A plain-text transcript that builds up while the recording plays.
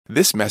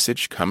This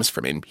message comes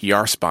from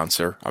NPR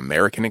sponsor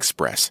American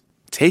Express.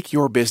 Take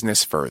your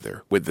business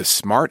further with the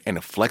smart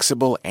and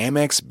flexible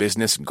Amex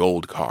Business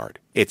Gold Card.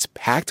 It's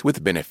packed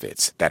with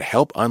benefits that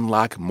help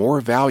unlock more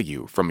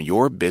value from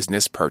your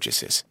business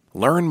purchases.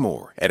 Learn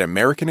more at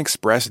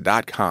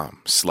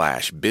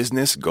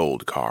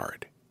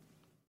americanexpress.com/businessgoldcard.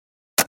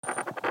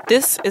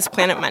 This is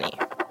Planet Money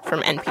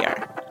from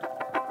NPR.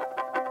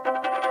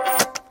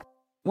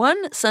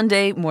 One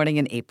Sunday morning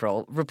in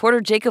April,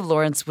 reporter Jacob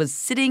Lawrence was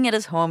sitting at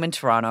his home in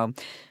Toronto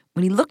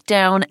when he looked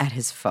down at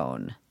his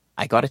phone.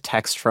 I got a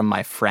text from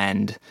my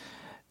friend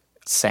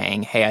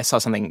saying, hey, I saw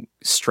something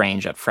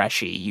strange at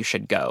Freshie. You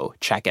should go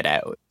check it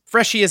out.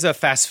 Freshie is a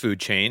fast food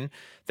chain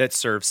that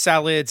serves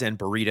salads and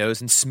burritos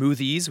and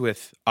smoothies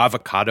with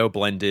avocado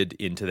blended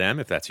into them,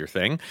 if that's your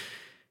thing.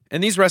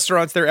 And these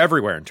restaurants, they're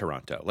everywhere in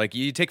Toronto. Like,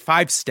 you take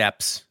 5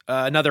 steps,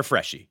 another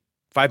Freshie.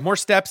 5 more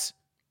steps,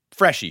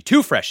 Freshie.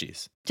 2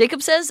 Freshies.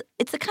 Jacob says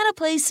it's the kind of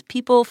place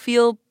people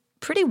feel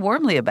pretty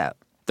warmly about.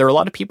 There are a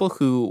lot of people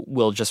who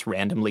will just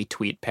randomly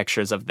tweet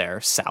pictures of their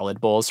salad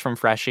bowls from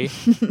Freshie,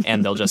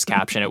 and they'll just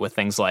caption it with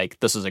things like,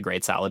 this is a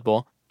great salad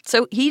bowl.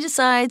 So he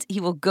decides he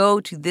will go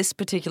to this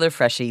particular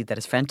Freshie that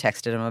his friend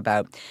texted him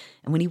about.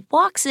 And when he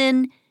walks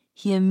in,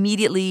 he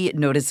immediately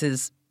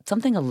notices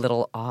something a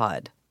little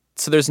odd.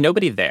 So there's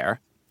nobody there.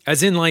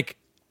 As in, like,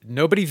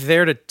 nobody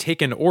there to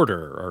take an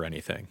order or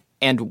anything.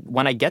 And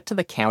when I get to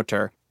the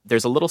counter,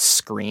 there's a little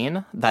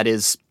screen that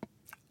is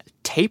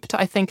taped,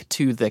 I think,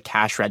 to the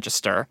cash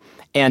register.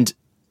 And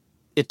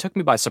it took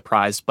me by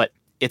surprise, but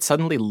it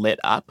suddenly lit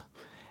up,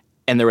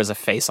 and there was a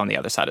face on the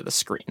other side of the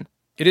screen.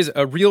 It is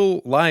a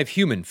real live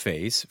human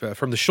face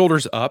from the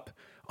shoulders up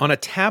on a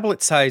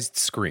tablet-sized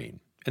screen.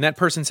 And that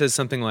person says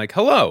something like,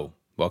 hello,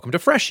 welcome to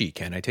Freshie.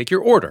 Can I take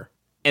your order?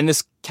 And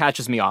this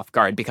catches me off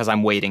guard because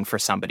I'm waiting for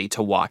somebody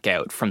to walk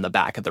out from the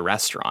back of the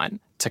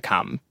restaurant to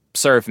come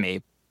serve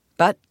me.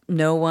 But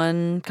no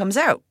one comes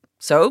out.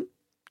 So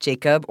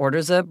Jacob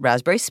orders a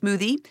raspberry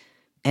smoothie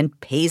and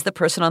pays the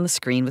person on the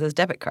screen with his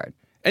debit card.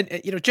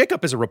 And,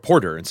 Jacob is a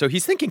reporter, and so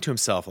he's thinking to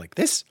himself, like,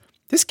 this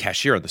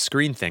cashier on the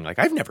screen thing, like,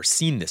 I've never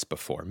seen this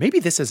before. Maybe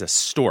this is a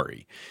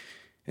story.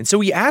 And so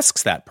he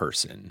asks that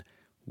person,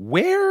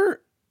 where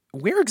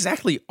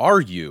exactly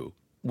are you?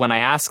 When I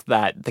asked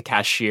that, the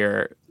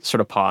cashier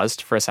sort of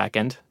paused for a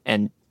second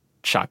and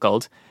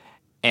chuckled.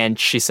 And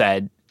she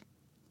said,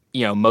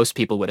 most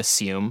people would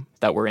assume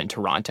that we're in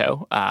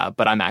Toronto,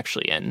 but I'm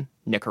actually in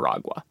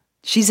Nicaragua.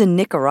 She's in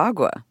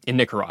Nicaragua. In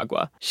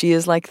Nicaragua. She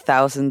is like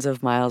thousands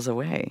of miles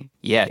away.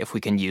 Yeah, if we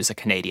can use a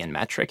Canadian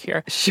metric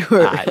here.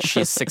 Sure.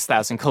 She's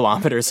 6,000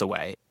 kilometers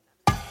away.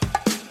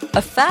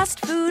 A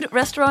fast food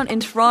restaurant in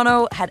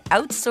Toronto had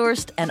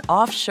outsourced and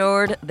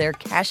offshored their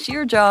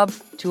cashier job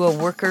to a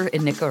worker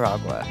in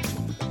Nicaragua.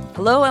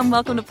 Hello and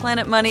welcome to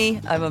Planet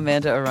Money. I'm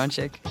Amanda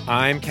Aronchik.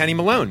 I'm Kenny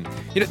Malone.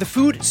 The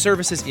food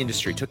services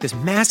industry took this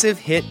massive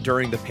hit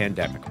during the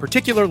pandemic,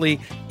 particularly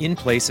in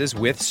places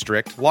with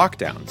strict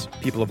lockdowns.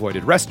 People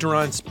avoided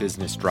restaurants,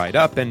 business dried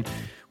up, and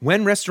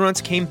when restaurants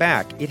came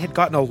back, it had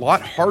gotten a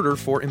lot harder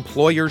for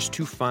employers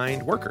to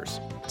find workers.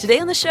 Today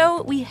on the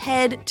show, we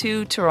head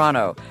to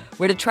Toronto,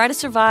 where to try to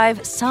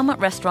survive, some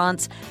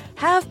restaurants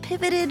have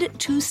pivoted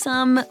to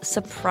some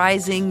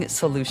surprising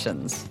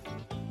solutions.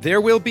 There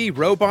will be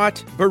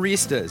robot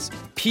baristas,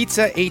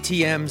 pizza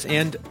ATMs,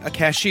 and a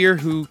cashier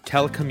who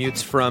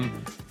telecommutes from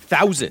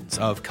thousands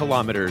of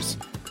kilometers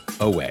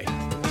away.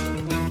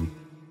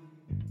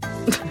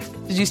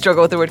 Did you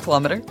struggle with the word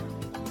kilometer?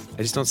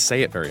 I just don't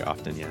say it very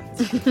often yet.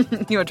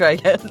 You want to try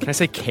again? Can I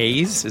say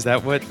Ks? Is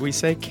that what we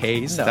say?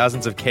 Ks? No.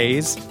 Thousands of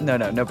Ks? No,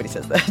 nobody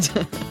says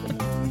that.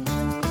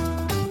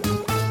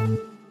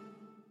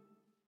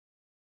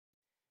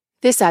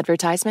 This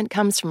advertisement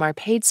comes from our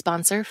paid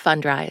sponsor,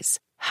 Fundrise.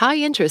 High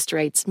interest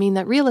rates mean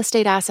that real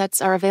estate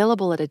assets are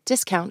available at a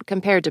discount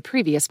compared to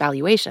previous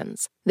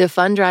valuations. The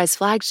Fundrise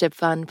flagship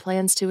fund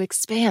plans to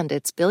expand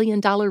its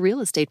billion-dollar real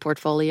estate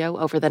portfolio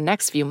over the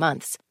next few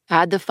months.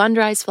 Add the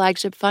Fundrise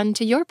flagship fund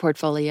to your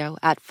portfolio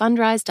at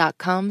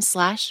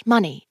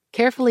fundrise.com/money.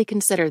 Carefully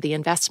consider the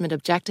investment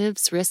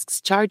objectives, risks,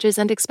 charges,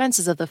 and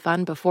expenses of the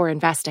fund before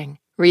investing.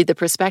 Read the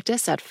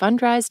prospectus at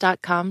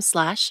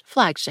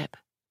fundrise.com/flagship.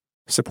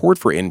 Support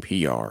for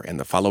NPR and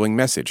the following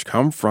message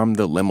come from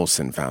the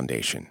Lemelson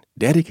Foundation,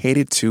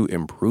 dedicated to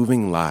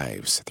improving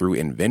lives through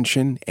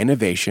invention,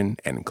 innovation,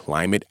 and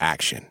climate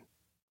action.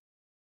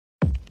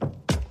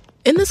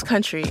 In this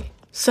country,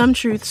 some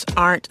truths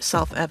aren't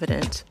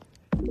self-evident.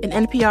 In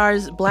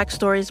NPR's Black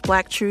Stories,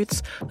 Black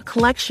Truths, a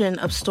collection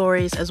of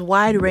stories as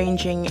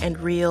wide-ranging and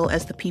real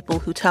as the people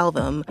who tell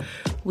them,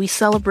 we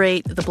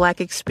celebrate the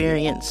Black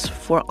experience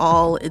for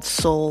all its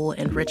soul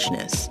and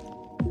richness.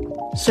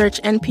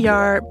 Search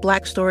NPR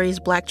Black Stories,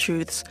 Black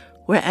Truths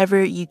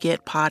wherever you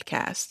get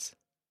podcasts.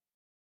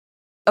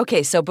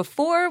 Okay, so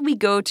before we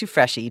go to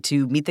Freshie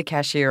to meet the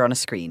cashier on a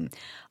screen,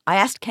 I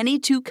asked Kenny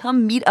to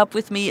come meet up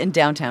with me in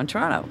downtown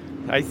Toronto.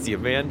 Hi,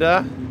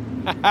 Amanda.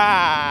 Kenny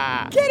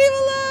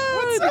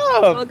Malone! What's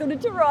up? Welcome to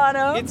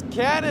Toronto. It's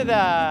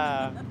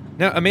Canada.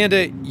 Now,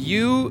 Amanda,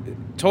 you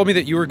told me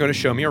that you were going to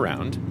show me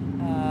around.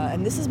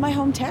 And this is my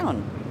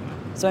hometown.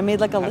 So I made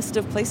like a list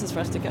of places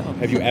for us to go.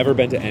 Have you ever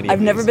been to any of these?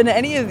 I've never been to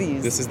any of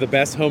these. This is the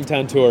best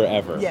hometown tour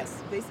ever. Yes.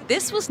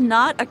 This was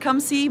not a come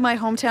see my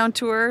hometown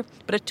tour,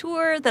 but a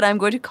tour that I'm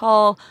going to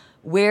call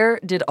Where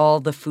Did All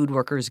the Food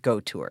Workers Go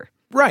tour.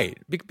 Right.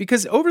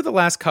 Because over the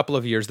last couple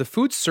of years, the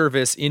food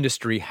service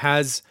industry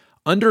has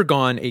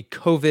undergone a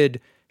COVID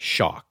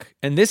shock.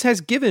 And this has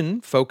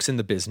given folks in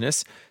the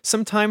business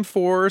some time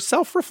for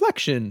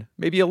self-reflection,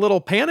 maybe a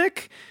little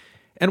panic.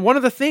 And one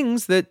of the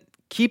things that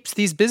keeps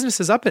these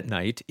businesses up at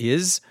night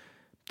is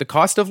the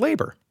cost of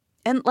labor.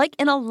 And like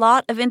in a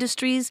lot of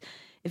industries,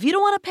 if you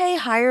don't want to pay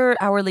higher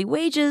hourly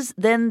wages,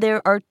 then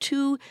there are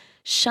two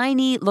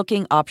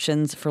shiny-looking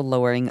options for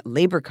lowering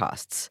labor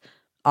costs: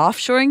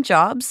 offshoring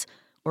jobs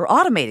or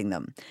automating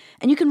them.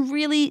 And you can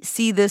really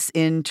see this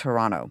in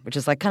Toronto, which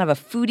is like kind of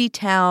a foodie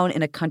town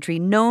in a country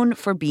known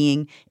for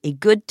being a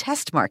good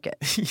test market.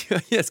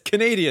 Yes,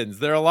 Canadians,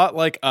 they're a lot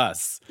like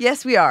us.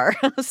 Yes, we are.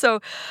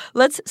 So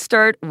let's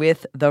start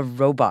with the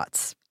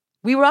robots.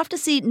 We were off to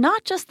see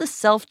not just the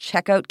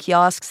self-checkout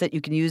kiosks that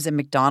you can use in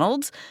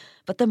McDonald's,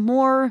 but the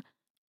more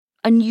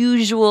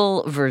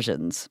unusual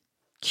versions.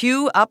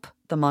 Cue up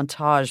the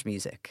montage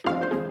music.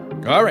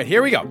 All right,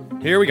 here we go.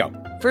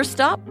 First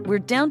stop, we're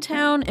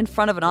downtown in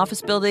front of an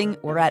office building.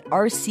 We're at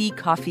RC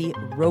Coffee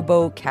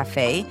Robo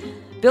Cafe.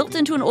 Built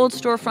into an old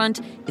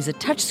storefront is a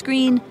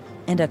touchscreen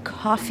and a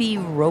coffee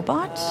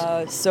robot.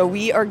 So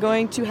we are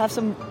going to have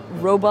some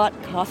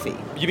robot coffee.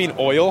 You mean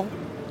oil?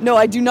 No,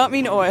 I do not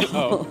mean oil.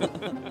 Oh.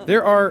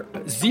 There are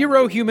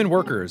 0 human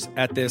workers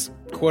at this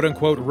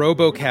quote-unquote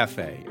robo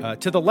cafe.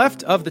 To the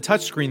left of the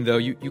touchscreen, though,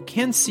 you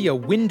can see a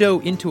window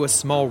into a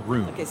small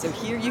room. Okay, so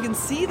here you can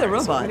see the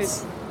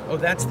robots. Oh,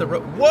 that's the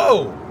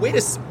whoa!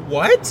 Wait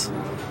what?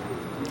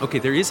 Okay,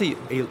 there is a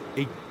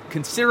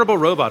considerable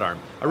robot arm.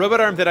 A robot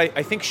arm that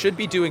I think should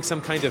be doing some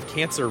kind of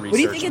cancer research,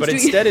 do you think it's but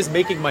doing? Instead is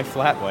making my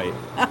flat white.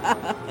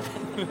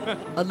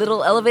 A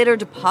little elevator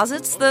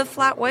deposits the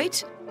flat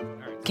white.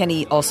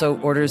 Kenny also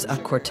orders a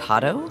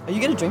cortado. Are you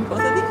going to drink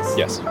both of these?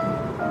 Yes.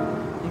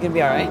 You going to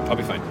be all right? I'll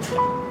be fine.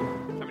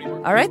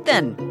 All right,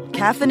 then.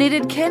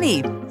 Caffeinated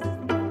Kenny.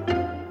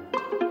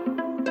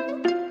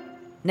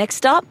 Next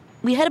stop,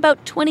 we head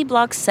about 20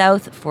 blocks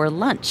south for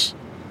lunch.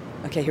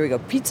 Okay, here we go.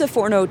 Pizza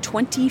Forno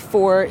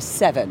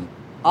 24/7.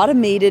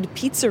 Automated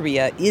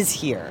pizzeria is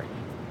here.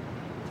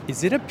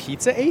 Is it a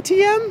pizza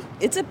ATM?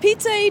 It's a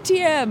pizza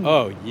ATM.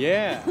 Oh,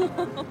 yeah.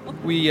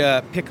 We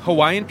pick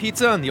Hawaiian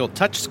pizza on the old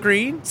touch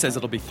screen. Says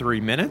it'll be 3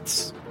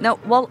 minutes. Now,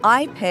 while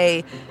I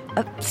pay,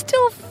 a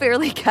still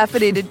fairly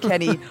caffeinated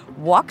Kenny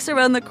walks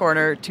around the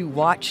corner to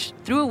watch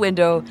through a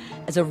window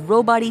as a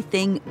robot-y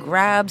thing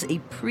grabs a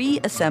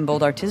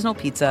pre-assembled artisanal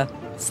pizza,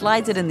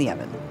 slides it in the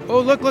oven. Oh,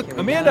 look.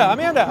 Amanda.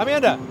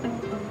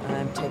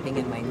 I'm typing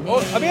in my name.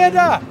 Oh,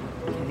 Amanda!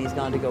 Kenny's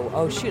gone to go,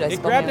 oh, shoot, I It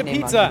spelled grabbed my a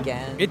name pizza. wrong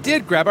again. It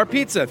did grab our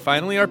pizza.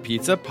 Finally, our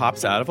pizza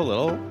pops out of a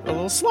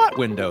little slot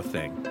window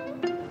thing.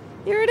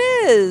 Here it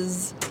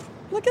is.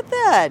 Look at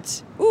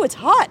that. Ooh, it's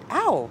hot.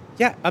 Ow.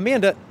 Yeah,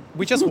 Amanda,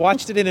 we just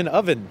watched it in an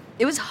oven.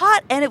 It was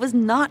hot and it was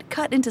not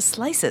cut into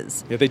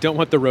slices. Yeah, they don't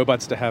want the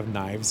robots to have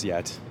knives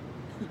yet.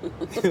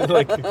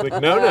 like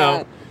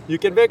no. You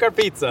can make our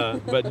pizza,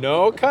 but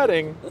no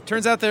cutting.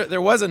 Turns out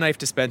there was a knife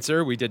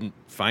dispenser. We didn't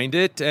find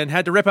it and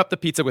had to rip up the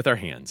pizza with our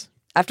hands.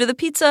 After the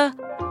pizza,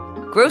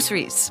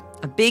 groceries.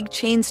 A big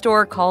chain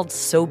store called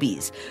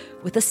Sobeys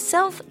with a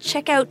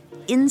self-checkout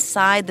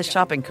inside the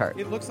shopping cart.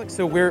 It looks like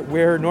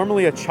where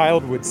normally a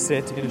child would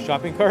sit in a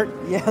shopping cart.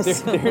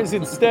 Yes. There's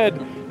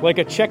instead like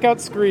a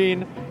checkout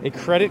screen, a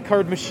credit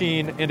card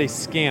machine, and a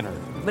scanner.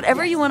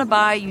 Whatever you want to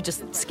buy, you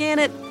just scan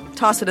it,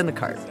 toss it in the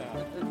cart.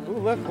 Ooh,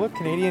 look,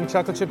 Canadian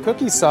chocolate chip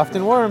cookies, soft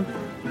and warm.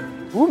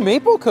 Ooh,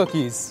 maple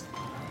cookies.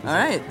 All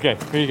right. Okay,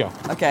 here you go.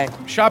 Okay.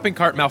 Shopping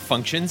cart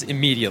malfunctions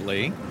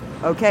immediately.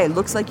 Okay,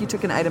 looks like you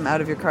took an item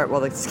out of your cart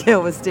while the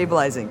scale was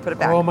stabilizing. Put it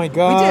back. Oh my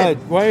God. We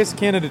did. Why is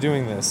Canada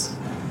doing this?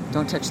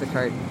 Don't touch the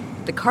cart.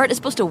 The cart is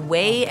supposed to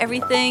weigh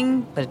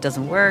everything, but it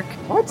doesn't work.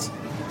 What?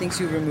 It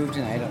thinks you removed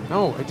an item.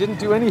 No, I didn't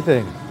do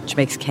anything. Which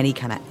makes Kenny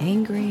kind of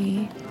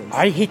angry.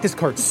 I hate this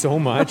cart so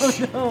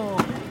much. Oh,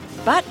 no.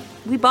 But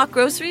we bought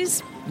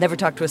groceries, never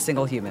talked to a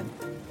single human.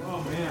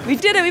 Oh, man. We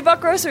did it, we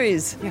bought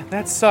groceries. Yeah,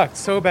 that sucked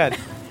so bad.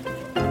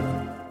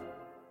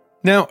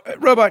 Now,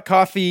 robot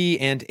coffee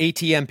and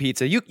ATM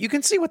pizza, you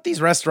can see what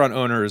these restaurant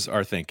owners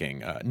are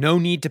thinking. No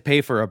need to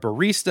pay for a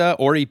barista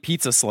or a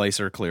pizza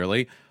slicer,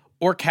 clearly,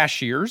 or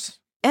cashiers.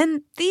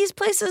 And these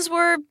places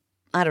were,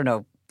 I don't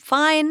know,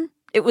 fine.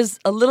 It was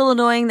a little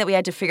annoying that we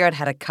had to figure out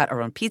how to cut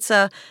our own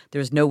pizza. There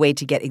was no way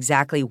to get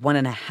exactly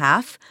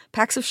 1.5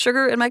 packs of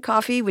sugar in my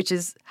coffee, which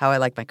is how I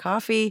like my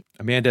coffee.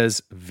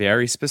 Amanda's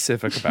very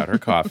specific about her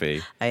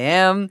coffee. I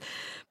am.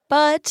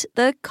 But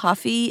the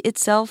coffee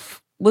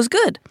itself was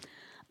good.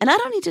 And I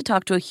don't need to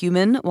talk to a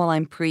human while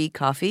I'm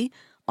pre-coffee.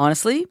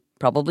 Honestly,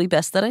 probably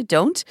best that I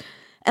don't.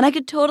 And I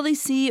could totally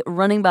see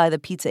running by the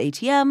pizza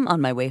ATM on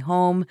my way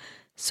home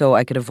so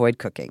I could avoid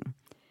cooking.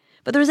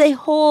 But there's a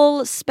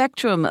whole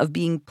spectrum of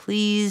being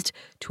pleased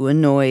to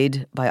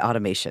annoyed by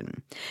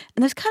automation.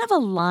 And there's kind of a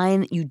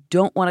line you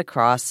don't want to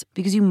cross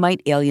because you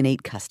might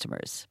alienate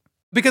customers.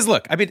 Because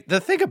look, I mean, the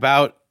thing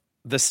about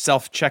the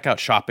self-checkout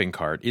shopping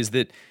cart is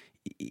that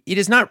it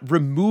is not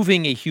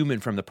removing a human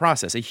from the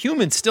process. A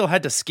human still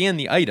had to scan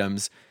the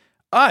items.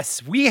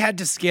 We had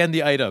to scan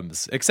the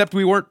items, except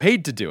we weren't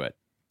paid to do it.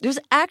 There's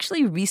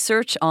actually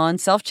research on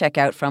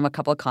self-checkout from a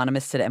couple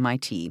economists at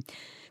MIT.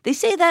 They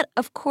say that,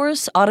 of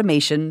course,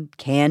 automation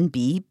can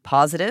be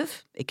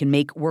positive. It can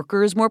make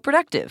workers more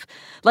productive.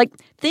 Like,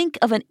 think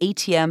of an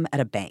ATM at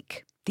a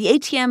bank. The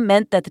ATM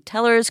meant that the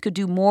tellers could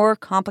do more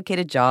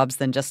complicated jobs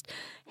than just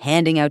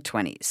handing out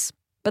 20s.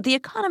 But the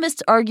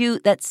economists argue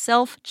that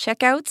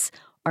self-checkouts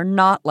are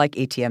not like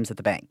ATMs at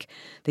the bank.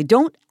 They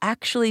don't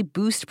actually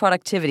boost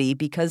productivity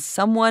because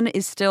someone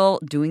is still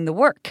doing the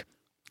work.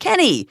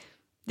 Kenny,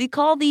 they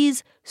call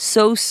these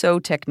so-so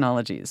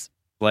technologies.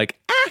 Like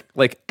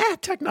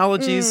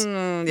technologies.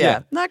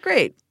 Yeah, not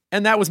great.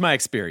 And that was my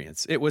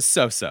experience. It was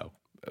so-so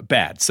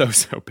bad,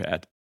 so-so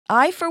bad.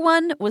 I, for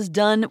one, was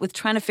done with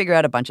trying to figure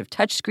out a bunch of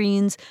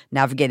touchscreens,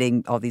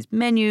 navigating all these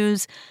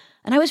menus,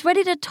 and I was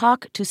ready to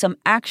talk to some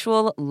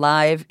actual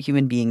live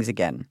human beings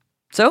again.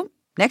 So,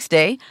 next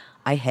day,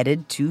 I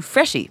headed to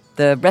Freshie,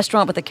 the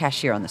restaurant with the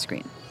cashier on the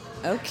screen.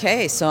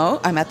 Okay,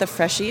 so I'm at the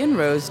Freshie in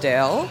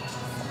Rosedale,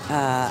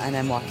 and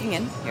I'm walking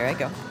in. Here I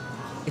go.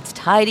 It's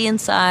tidy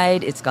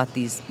inside. It's got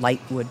these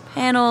light wood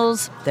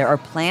panels. There are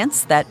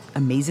plants that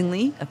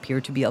amazingly appear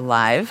to be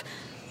alive.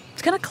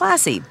 It's kind of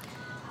classy.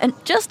 And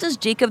just as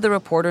Jacob, the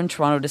reporter in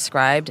Toronto,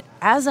 described,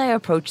 as I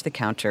approach the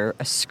counter,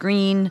 a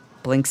screen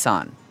blinks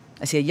on.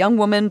 I see a young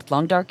woman with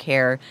long dark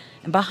hair,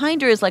 and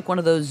behind her is like one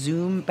of those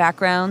Zoom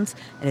backgrounds,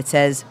 and it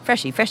says,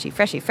 Freshie, Freshie,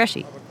 Freshie,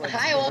 Freshie.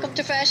 Hi, welcome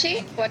to Freshie.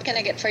 What can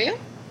I get for you?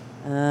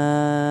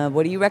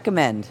 What do you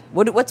recommend?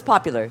 What's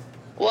popular?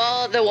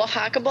 Well, the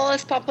Oaxaca bowl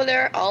is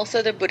popular,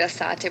 also the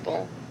Budasate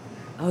bowl.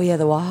 Oh, yeah,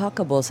 the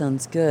Oaxaca bowl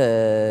sounds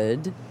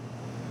good.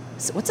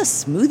 So what's a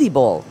smoothie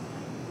bowl?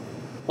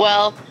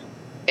 Well,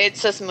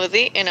 it's a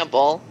smoothie in a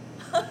bowl.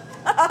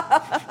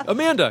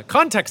 Amanda,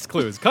 context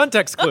clues. Come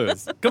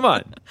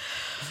on.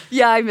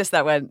 Yeah, I missed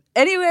that one.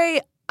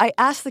 Anyway, I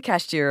asked the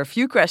cashier a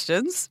few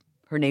questions.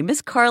 Her name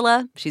is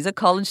Carla. She's a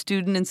college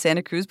student in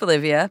Santa Cruz,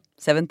 Bolivia,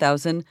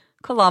 7,000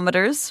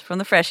 kilometers from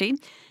the Freshie.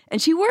 And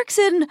she works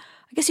in,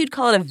 I guess you'd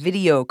call it a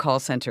video call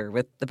center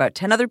with about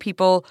 10 other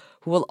people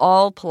who will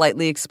all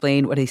politely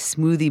explain what a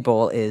smoothie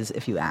bowl is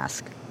if you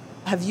ask.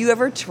 Have you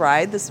ever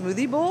tried the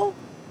smoothie bowl?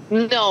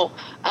 No,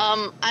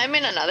 I'm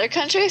in another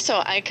country,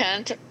 so I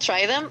can't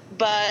try them.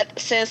 But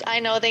since I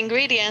know the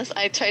ingredients,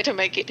 I try to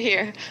make it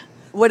here.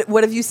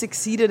 What have you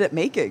succeeded at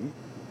making?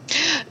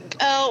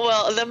 Oh,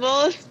 well, the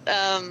most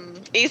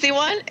easy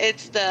one,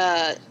 it's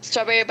the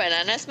strawberry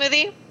banana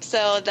smoothie.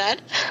 So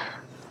that...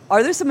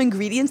 Are there some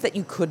ingredients that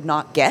you could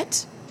not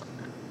get?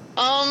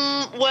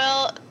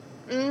 Well,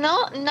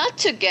 not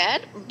to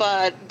get,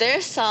 but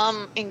there's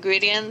some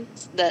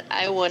ingredients that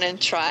I wouldn't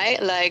try,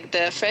 like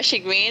the Freshie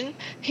green.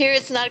 Here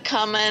it's not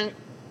common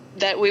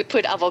that we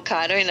put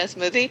avocado in a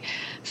smoothie,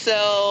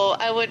 so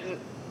I wouldn't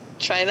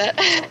try that.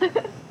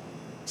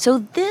 So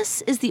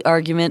this is the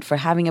argument for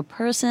having a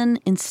person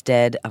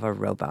instead of a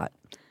robot.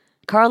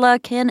 Carla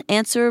can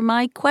answer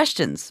my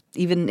questions,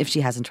 even if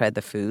she hasn't tried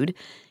the food.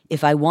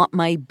 If I want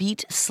my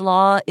beet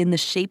slaw in the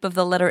shape of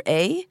the letter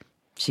A,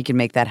 she can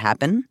make that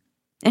happen.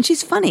 And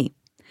she's funny.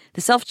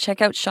 The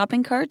self-checkout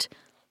shopping cart,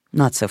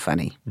 not so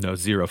funny. No,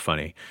 zero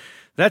funny.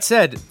 That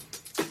said,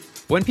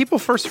 when people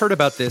first heard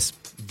about this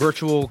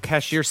virtual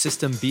cashier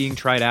system being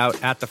tried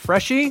out at the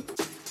Freshie,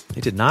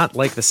 they did not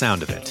like the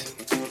sound of it.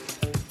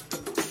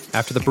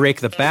 After the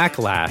break, the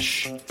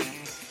backlash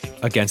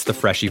against the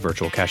Freshie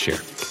virtual cashier.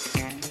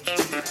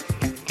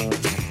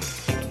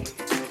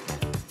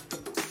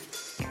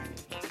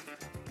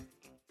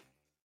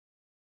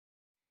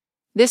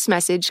 This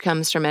message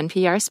comes from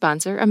NPR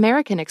sponsor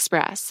American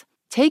Express.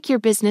 Take your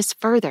business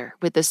further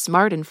with the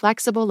smart and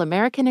flexible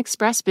American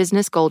Express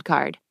Business Gold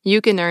Card.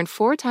 You can earn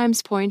 4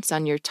 times points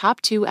on your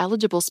top 2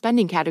 eligible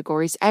spending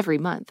categories every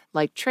month,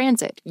 like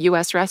transit,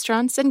 U.S.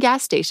 restaurants, and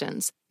gas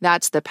stations.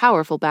 That's the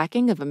powerful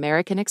backing of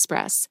American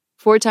Express.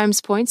 4 times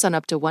points on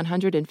up to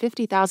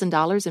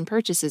 $150,000 in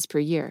purchases per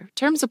year.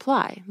 Terms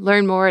apply.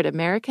 Learn more at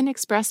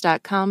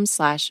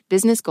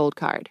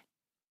americanexpress.com/businessgoldcard.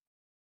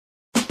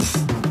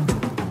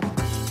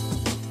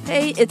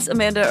 Hey, it's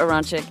Amanda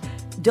Aronczyk.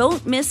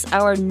 Don't miss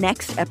our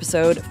next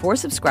episode for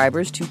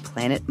subscribers to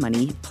Planet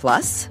Money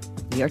Plus.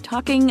 We are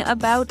talking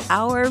about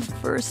our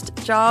first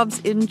jobs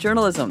in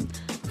journalism.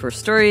 First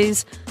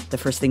stories, the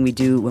first thing we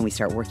do when we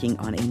start working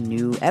on a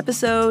new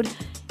episode.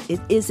 It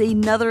is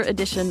another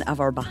edition of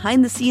our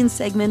behind-the-scenes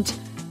segment,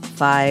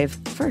 5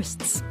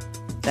 Firsts.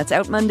 That's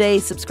out Monday.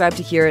 Subscribe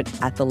to hear it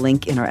at the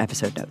link in our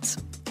episode notes.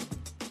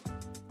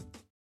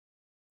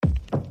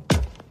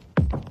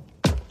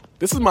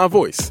 This is my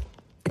voice.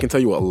 It can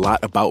tell you a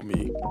lot about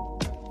me,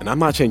 and I'm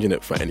not changing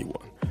it for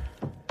anyone.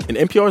 In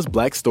NPR's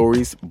Black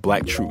Stories,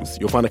 Black Truths,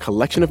 you'll find a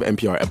collection of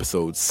NPR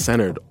episodes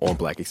centered on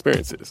Black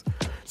experiences.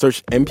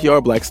 Search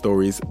NPR Black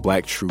Stories,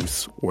 Black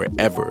Truths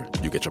wherever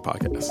you get your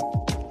podcasts.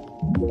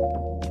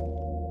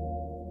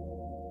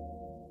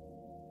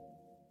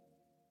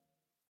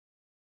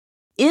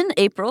 In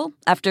April,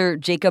 after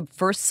Jacob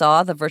first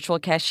saw the virtual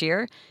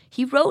cashier,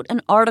 he wrote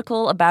an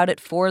article about it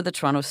for the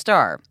Toronto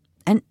Star.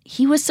 And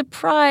he was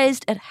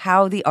surprised at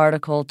how the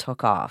article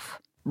took off.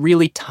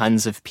 Really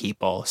tons of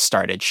people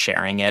started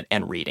sharing it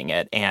and reading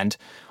it. And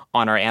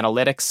on our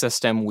analytics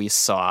system, we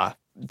saw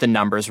the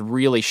numbers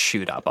really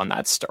shoot up on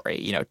that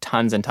story. You know,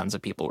 tons and tons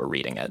of people were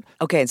reading it.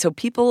 Okay, so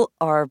people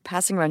are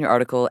passing around your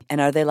article, and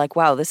are they like,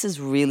 wow, this is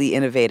really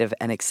innovative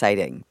and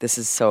exciting. This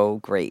is so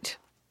great.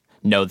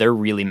 No, they're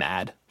really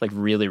mad, like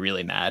really,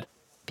 really mad.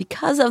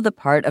 Because of the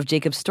part of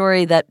Jacob's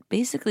story that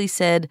basically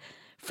said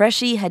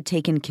Freshii had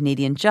taken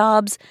Canadian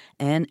jobs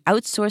and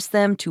outsourced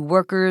them to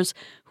workers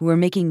who were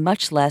making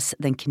much less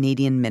than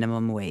Canadian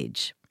minimum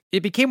wage.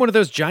 It became one of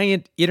those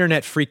giant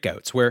internet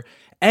freakouts where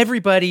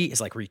everybody is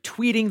like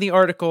retweeting the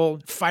article,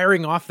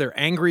 firing off their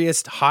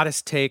angriest,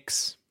 hottest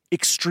takes.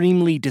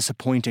 Extremely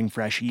disappointing,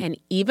 Freshii. And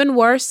even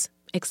worse,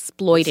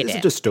 exploited This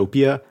it. is a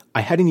dystopia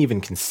I hadn't even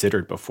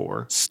considered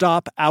before.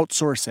 Stop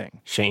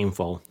outsourcing.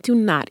 Shameful. Do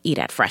not eat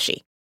at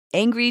Freshii.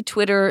 Angry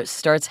Twitter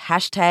starts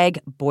hashtag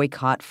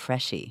boycott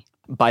Freshii.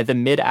 By the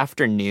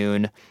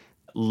mid-afternoon,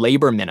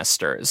 labor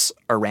ministers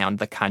around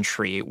the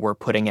country were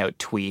putting out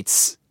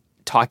tweets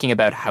talking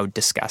about how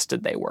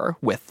disgusted they were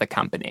with the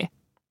company.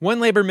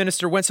 One labor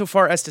minister went so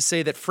far as to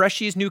say that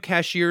Freshii's new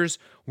cashiers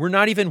were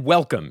not even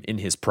welcome in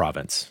his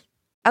province.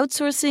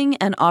 Outsourcing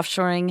and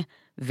offshoring,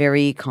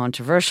 very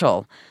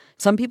controversial.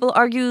 Some people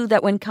argue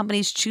that when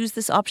companies choose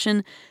this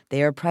option,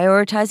 they are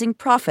prioritizing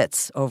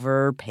profits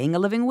over paying a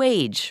living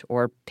wage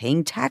or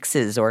paying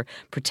taxes or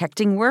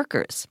protecting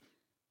workers.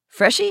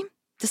 Freshii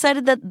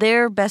decided that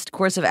their best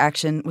course of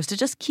action was to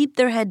just keep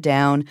their head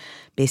down,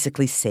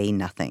 basically say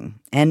nothing,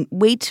 and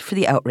wait for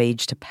the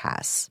outrage to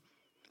pass.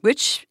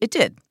 Which it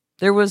did.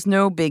 There was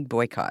no big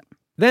boycott.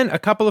 Then, a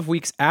couple of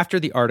weeks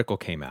after the article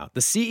came out, the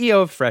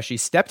CEO of Freshii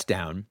stepped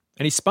down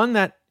and he spun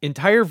that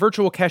entire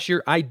virtual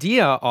cashier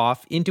idea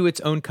off into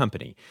its own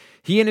company.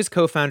 He and his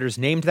co-founders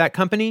named that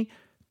company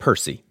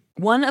Percy.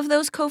 One of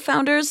those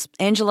co-founders,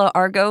 Angela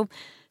Argo,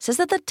 says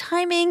that the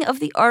timing of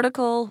the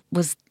article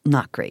was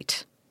not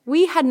great.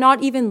 We had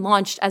not even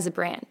launched as a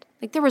brand.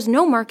 Like, there was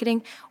no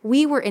marketing.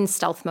 We were in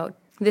stealth mode.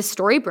 This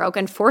story broke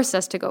and forced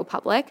us to go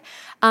public,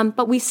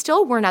 but we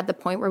still weren't at the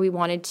point where we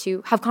wanted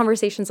to have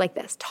conversations like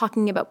this,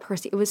 talking about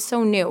Percy. It was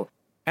so new.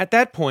 At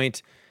that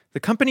point, the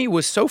company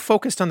was so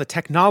focused on the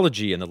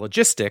technology and the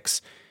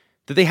logistics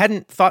that they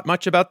hadn't thought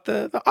much about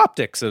the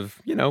optics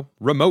of,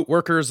 remote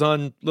workers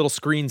on little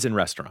screens in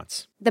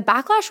restaurants. The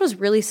backlash was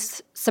really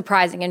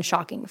surprising and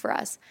shocking for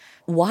us.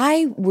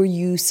 Why were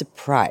you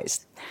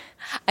surprised?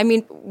 I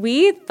mean,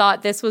 we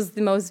thought this was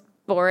the most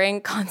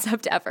boring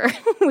concept ever.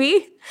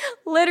 We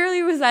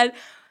literally said,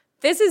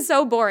 this is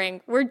so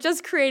boring. We're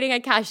just creating a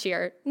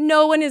cashier.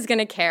 No one is going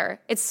to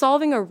care. It's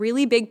solving a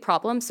really big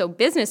problem, so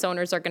business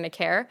owners are going to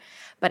care.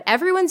 But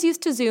everyone's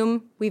used to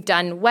Zoom. We've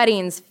done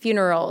weddings,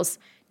 funerals,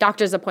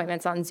 doctor's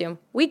appointments on Zoom.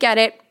 We get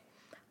it.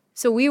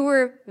 So we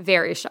were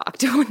very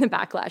shocked when the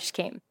backlash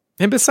came.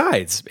 And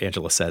besides,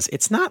 Angela says,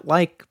 it's not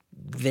like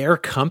their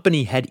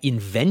company had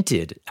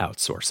invented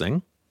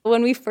outsourcing.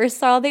 When we first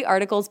saw the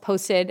articles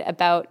posted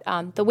about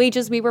the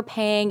wages we were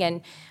paying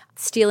and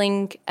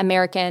stealing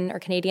American or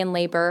Canadian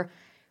labor,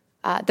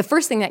 the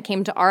first thing that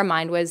came to our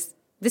mind was,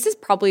 this is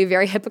probably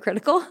very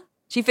hypocritical.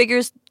 She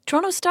figures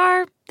Toronto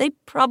Star, they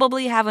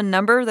probably have a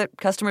number that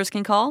customers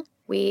can call.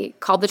 We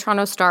called the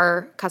Toronto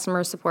Star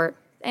customer support,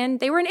 and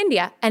they were in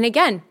India. And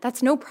again,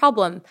 that's no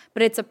problem,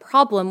 but it's a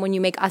problem when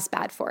you make us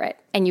bad for it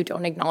and you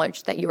don't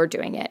acknowledge that you're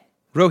doing it.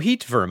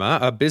 Rohit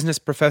Verma, a business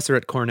professor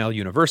at Cornell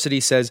University,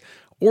 says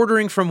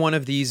ordering from one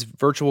of these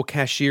virtual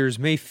cashiers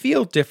may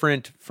feel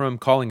different from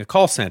calling a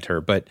call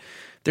center, but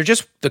they're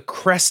just the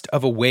crest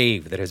of a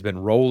wave that has been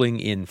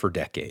rolling in for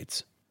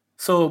decades.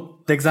 So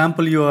the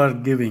example you are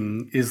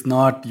giving is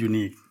not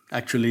unique.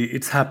 Actually,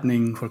 it's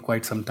happening for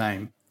quite some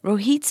time.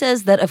 Rohit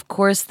says that, of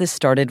course, this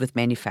started with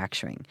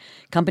manufacturing.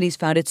 Companies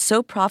found it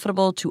so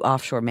profitable to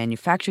offshore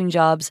manufacturing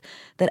jobs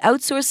that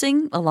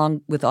outsourcing,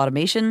 along with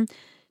automation,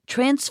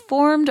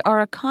 transformed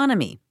our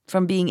economy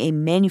from being a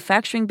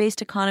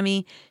manufacturing-based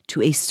economy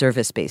to a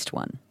service-based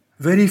one.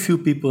 Very few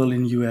people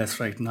in US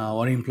right now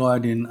are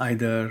employed in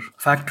either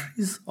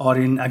factories or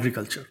in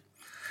agriculture.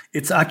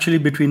 It's actually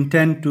between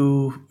 10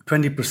 to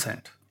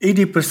 20%.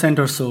 80%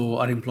 or so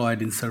are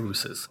employed in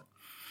services.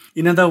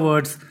 In other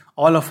words,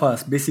 all of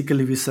us,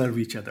 basically, we serve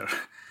each other.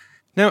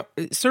 Now,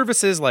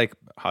 services like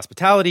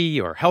hospitality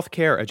or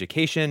healthcare,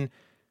 education,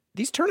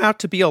 these turn out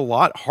to be a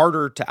lot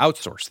harder to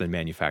outsource than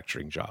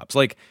manufacturing jobs.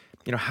 Like,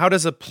 how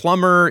does a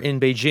plumber in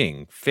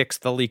Beijing fix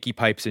the leaky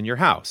pipes in your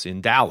house in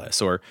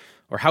Dallas? Or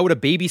how would a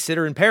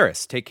babysitter in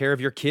Paris take care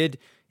of your kid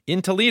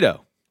in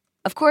Toledo?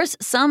 Of course,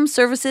 some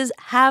services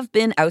have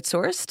been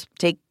outsourced.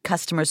 Take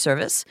customer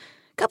service.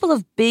 A couple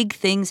of big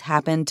things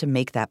happened to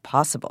make that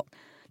possible.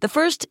 The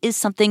first is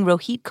something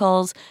Rohit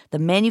calls the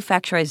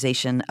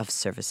manufacturization of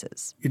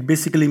services. It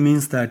basically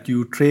means that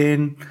you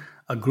train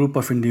a group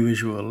of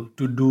individuals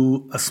to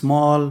do a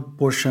small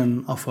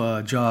portion of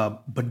a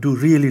job, but do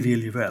really,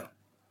 really well.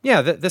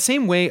 Yeah, the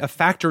same way a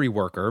factory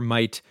worker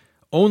might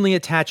only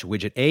attach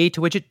widget A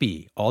to widget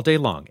B all day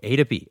long, A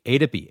to B, A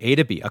to B, A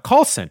to B. A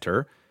call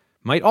center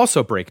might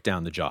also break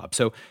down the job.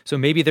 So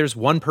maybe there's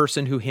one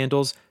person who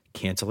handles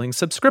canceling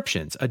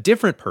subscriptions. A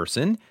different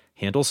person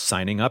handles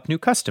signing up new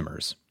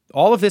customers.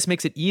 All of this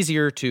makes it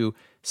easier to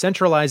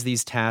centralize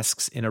these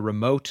tasks in a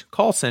remote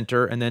call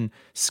center and then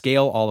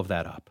scale all of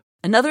that up.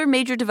 Another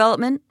major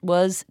development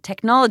was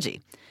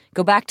technology.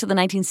 Go back to the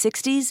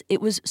 1960s,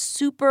 it was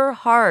super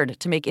hard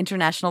to make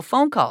international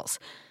phone calls.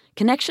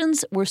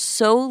 Connections were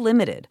so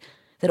limited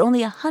that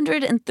only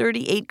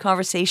 138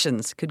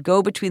 conversations could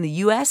go between the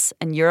U.S.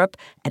 and Europe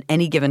at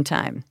any given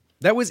time.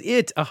 That was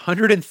it,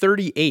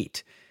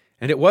 138.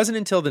 And it wasn't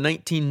until the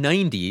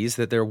 1990s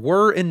that there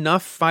were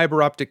enough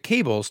fiber optic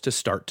cables to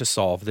start to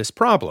solve this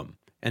problem.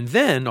 And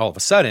then, all of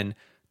a sudden,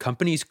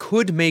 companies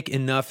could make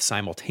enough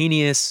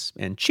simultaneous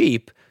and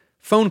cheap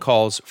phone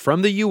calls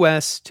from the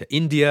U.S. to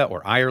India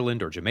or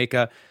Ireland or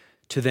Jamaica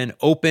to then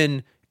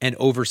open an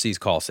overseas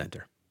call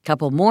center.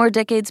 Couple more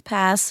decades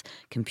pass,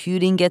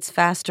 computing gets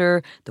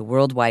faster, the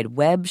World Wide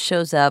Web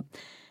shows up,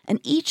 and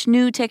each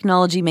new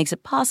technology makes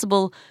it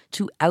possible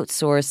to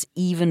outsource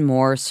even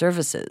more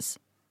services.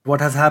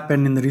 What has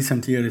happened in the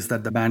recent years is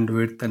that the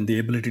bandwidth and the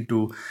ability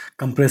to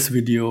compress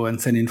video and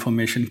send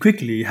information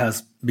quickly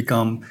has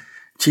become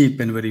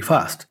cheap and very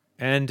fast.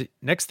 And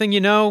next thing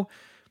you know,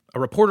 a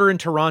reporter in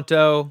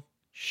Toronto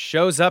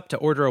shows up to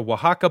order a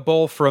Oaxaca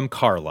bowl from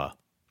Carla,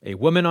 a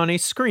woman on a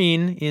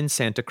screen in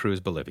Santa Cruz,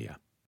 Bolivia.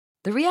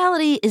 The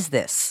reality is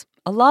this.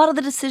 A lot of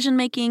the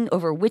decision-making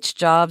over which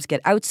jobs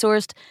get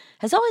outsourced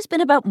has always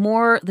been about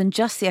more than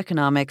just the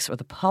economics or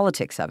the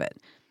politics of it.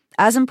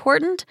 As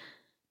important,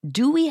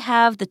 do we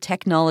have the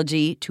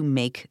technology to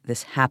make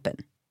this happen?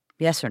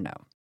 Yes or no?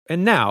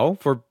 And now,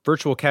 for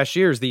virtual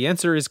cashiers, the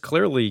answer is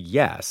clearly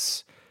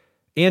yes.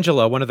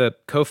 Angela, one of the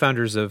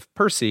co-founders of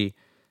Percy,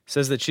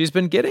 says that she's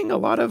been getting a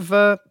lot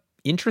of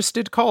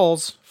interested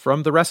calls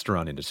from the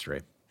restaurant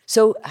industry.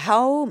 So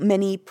how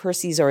many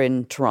Percys are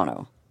in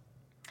Toronto?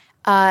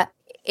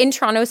 In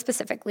Toronto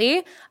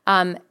specifically,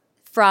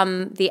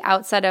 from the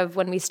outset of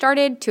when we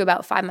started to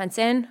about 5 months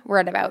in, we're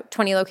at about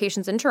 20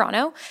 locations in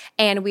Toronto,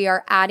 and we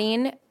are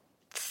adding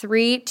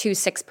 3 to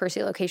 6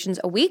 Percy locations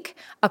a week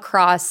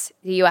across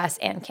the U.S.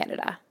 and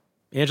Canada.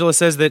 Angela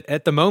says that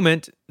at the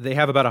moment, they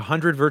have about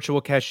 100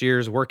 virtual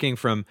cashiers working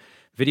from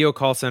video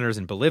call centers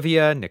in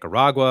Bolivia,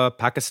 Nicaragua,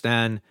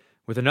 Pakistan,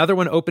 with another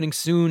one opening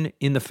soon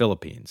in the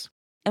Philippines.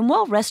 And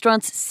while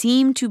restaurants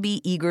seem to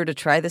be eager to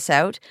try this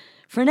out,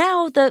 for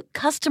now, the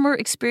customer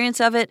experience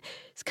of it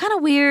is kind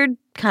of weird,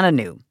 kind of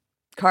new.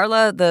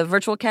 Carla, the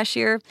virtual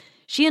cashier,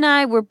 she and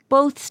I were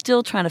both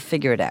still trying to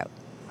figure it out.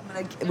 I'm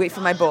going to wait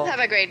for my bowl. Have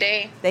a great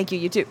day. Thank you,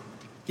 you too.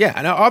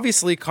 Yeah, now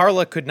obviously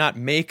Carla could not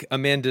make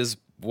Amanda's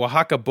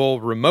Oaxaca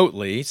bowl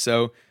remotely,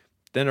 so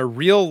then a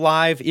real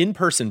live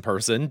in-person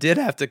person did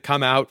have to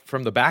come out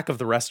from the back of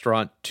the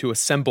restaurant to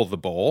assemble the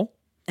bowl.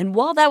 And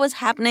while that was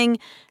happening,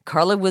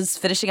 Carla was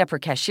finishing up her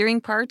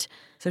cashiering part,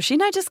 so she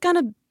and I just kind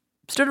of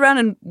stood around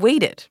and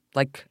waited.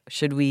 Like,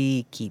 should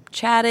we keep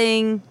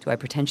chatting? Do I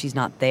pretend she's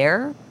not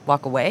there?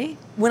 Walk away?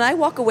 When I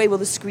walk away, will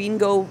the screen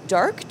go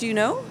dark? Do you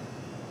know?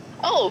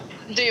 Oh,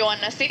 do you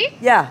want to see?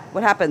 Yeah,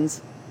 what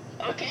happens?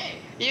 Okay.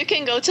 You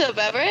can go to the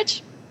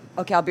beverage.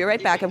 Okay, I'll be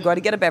right back. I'm going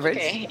to get a beverage.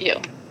 Okay, you.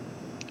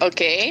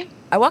 Okay.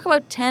 I walk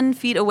about 10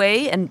 feet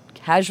away and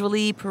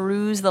casually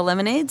peruse the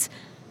lemonades.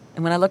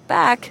 And when I look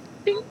back,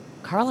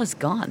 Carla's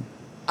gone.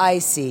 I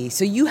see.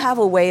 So you have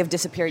a way of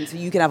disappearing so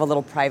you can have a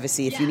little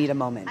privacy if you need a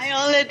moment.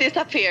 I only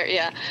disappear,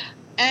 yeah.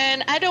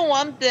 And I don't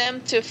want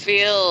them to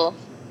feel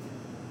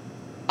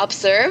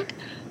observed.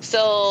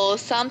 So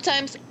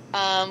sometimes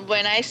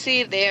when I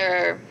see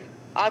they're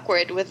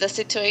awkward with the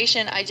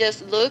situation, I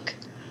just look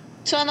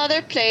to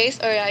another place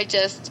or I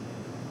just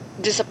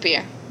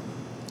disappear.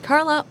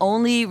 Carla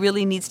only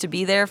really needs to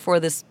be there for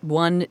this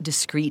one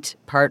discrete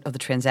part of the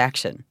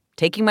transaction,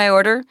 taking my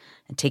order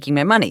and taking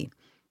my money.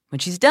 When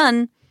she's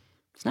done,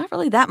 there's not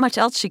really that much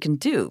else she can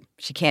do.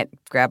 She can't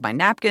grab my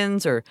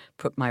napkins or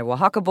put my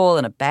Oaxaca bowl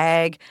in a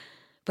bag.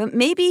 But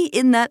maybe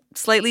in that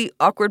slightly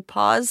awkward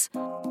pause,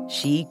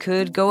 she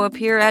could go up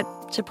here at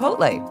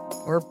Chipotle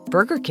or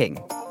Burger King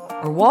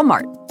or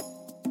Walmart.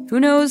 Who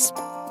knows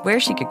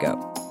where she could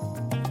go?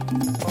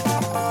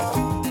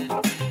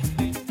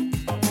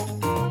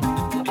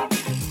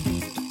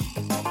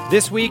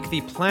 This week,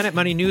 the Planet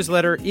Money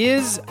newsletter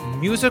is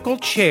musical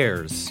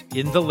chairs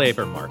in the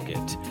labor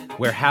market.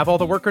 Where have all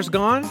the workers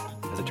gone?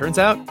 As it turns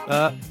out,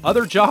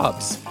 other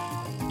jobs.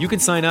 You can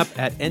sign up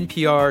at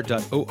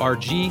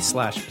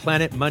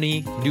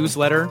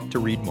npr.org/planetmoney-newsletter to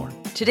read more.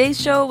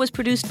 Today's show was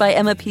produced by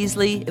Emma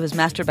Peasley. It was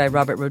mastered by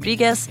Robert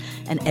Rodriguez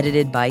and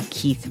edited by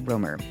Keith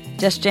Romer.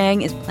 Jess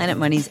Jang is Planet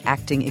Money's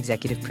acting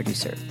executive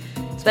producer.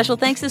 Special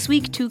thanks this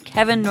week to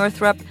Kevin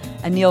Northrup,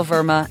 Anil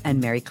Verma,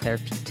 and Mary Claire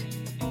Pete.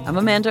 I'm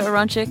Amanda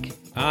Aronczyk.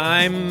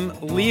 I'm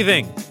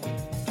leaving.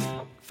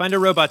 Find a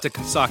robot to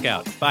sock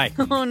out. Bye.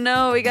 Oh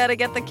no, we gotta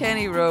get the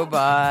Kenny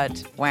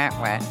robot. Wah,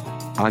 wah.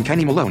 I'm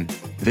Kenny Malone.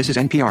 This is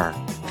NPR.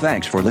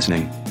 Thanks for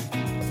listening.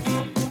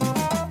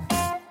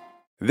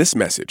 This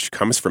message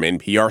comes from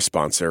NPR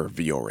sponsor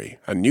Vuori,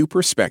 a new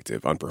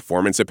perspective on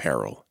performance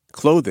apparel.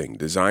 Clothing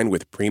designed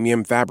with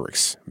premium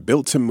fabrics,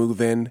 built to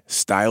move in,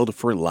 styled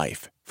for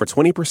life. For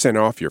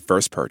 20% off your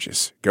first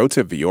purchase, go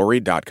to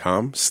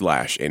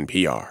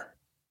vuori.com/NPR.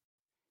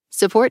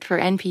 Support for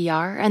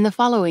NPR and the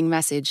following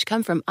message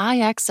come from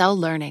IXL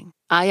Learning.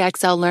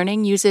 IXL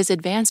Learning uses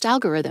advanced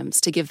algorithms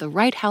to give the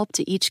right help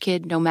to each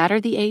kid no matter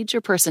the age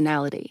or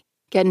personality.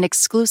 Get an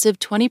exclusive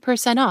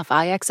 20% off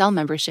IXL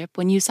membership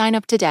when you sign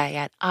up today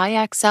at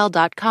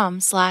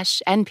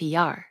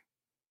IXL.com/NPR.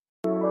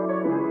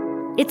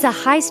 It's a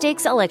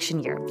high-stakes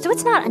election year, so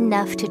it's not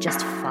enough to just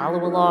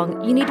follow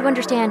along. You need to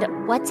understand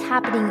what's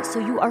happening so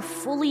you are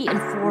fully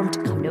informed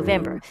come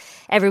November.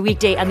 Every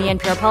weekday on the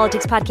NPR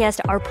Politics Podcast,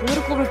 our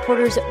political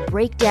reporters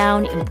break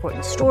down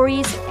important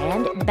stories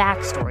and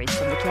backstories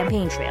from the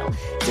campaign trail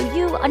so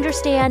you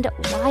understand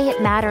why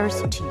it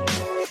matters to you.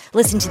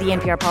 Listen to the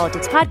NPR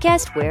Politics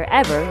Podcast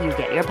wherever you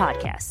get your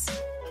podcasts.